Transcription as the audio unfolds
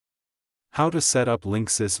How to set up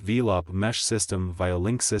Linksys Velop mesh system via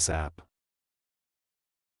Linksys app.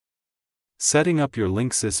 Setting up your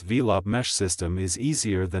Linksys Velop mesh system is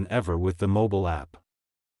easier than ever with the mobile app.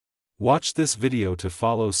 Watch this video to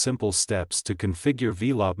follow simple steps to configure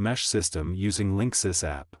Velop mesh system using Linksys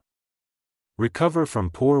app. Recover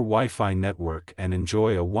from poor Wi-Fi network and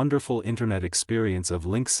enjoy a wonderful internet experience of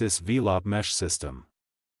Linksys Velop mesh system.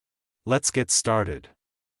 Let's get started.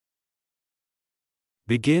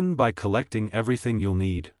 Begin by collecting everything you'll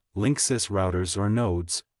need: Linksys routers or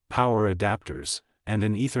nodes, power adapters, and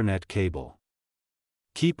an Ethernet cable.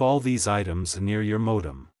 Keep all these items near your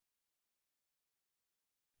modem.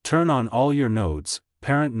 Turn on all your nodes,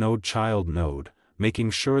 parent node, child node, making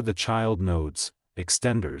sure the child nodes,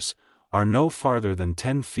 extenders, are no farther than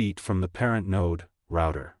 10 feet from the parent node,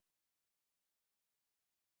 router.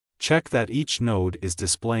 Check that each node is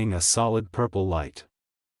displaying a solid purple light.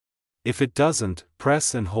 If it doesn't,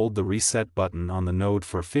 press and hold the reset button on the node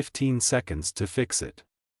for 15 seconds to fix it.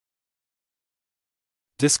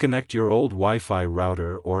 Disconnect your old Wi-Fi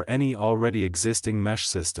router or any already existing mesh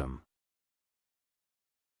system.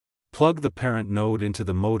 Plug the parent node into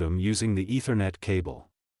the modem using the Ethernet cable.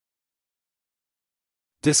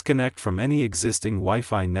 Disconnect from any existing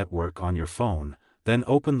Wi-Fi network on your phone, then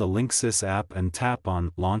open the Linksys app and tap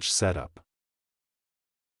on Launch Setup.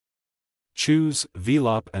 Choose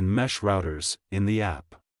Velop and Mesh Routers in the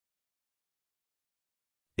app.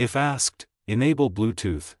 If asked, enable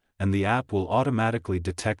Bluetooth, and the app will automatically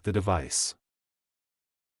detect the device.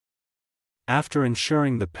 After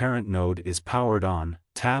ensuring the parent node is powered on,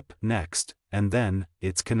 tap Next, and then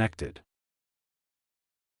it's connected.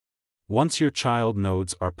 Once your child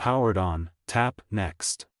nodes are powered on, tap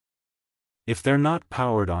Next. If they're not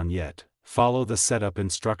powered on yet, follow the setup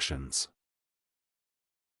instructions.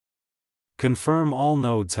 Confirm all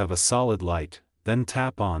nodes have a solid light, then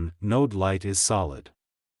tap on Node light is solid.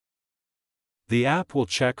 The app will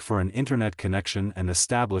check for an internet connection and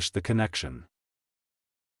establish the connection.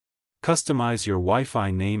 Customize your Wi-Fi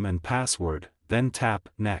name and password, then tap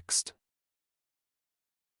Next.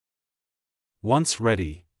 Once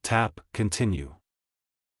ready, tap Continue.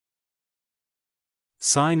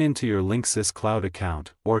 Sign into your Linksys Cloud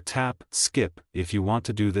account, or tap Skip if you want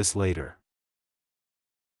to do this later.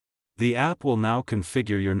 The app will now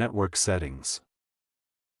configure your network settings.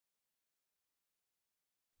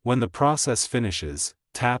 When the process finishes,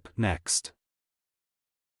 tap Next.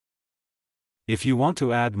 If you want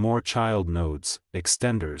to add more child nodes,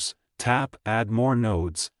 extenders, tap Add More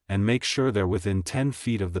Nodes, and make sure they're within 10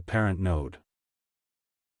 feet of the parent node.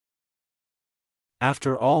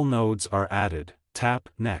 After all nodes are added, tap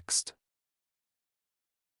Next.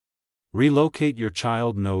 Relocate your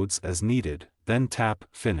child nodes as needed, then tap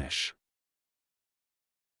Finish.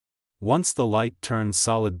 Once the light turns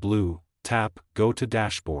solid blue, tap Go to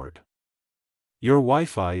Dashboard. Your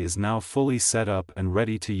Wi-Fi is now fully set up and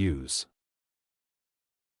ready to use.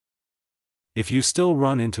 If you still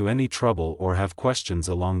run into any trouble or have questions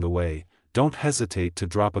along the way, don't hesitate to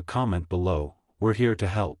drop a comment below. We're here to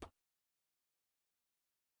help.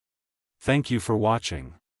 Thank you for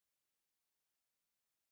watching.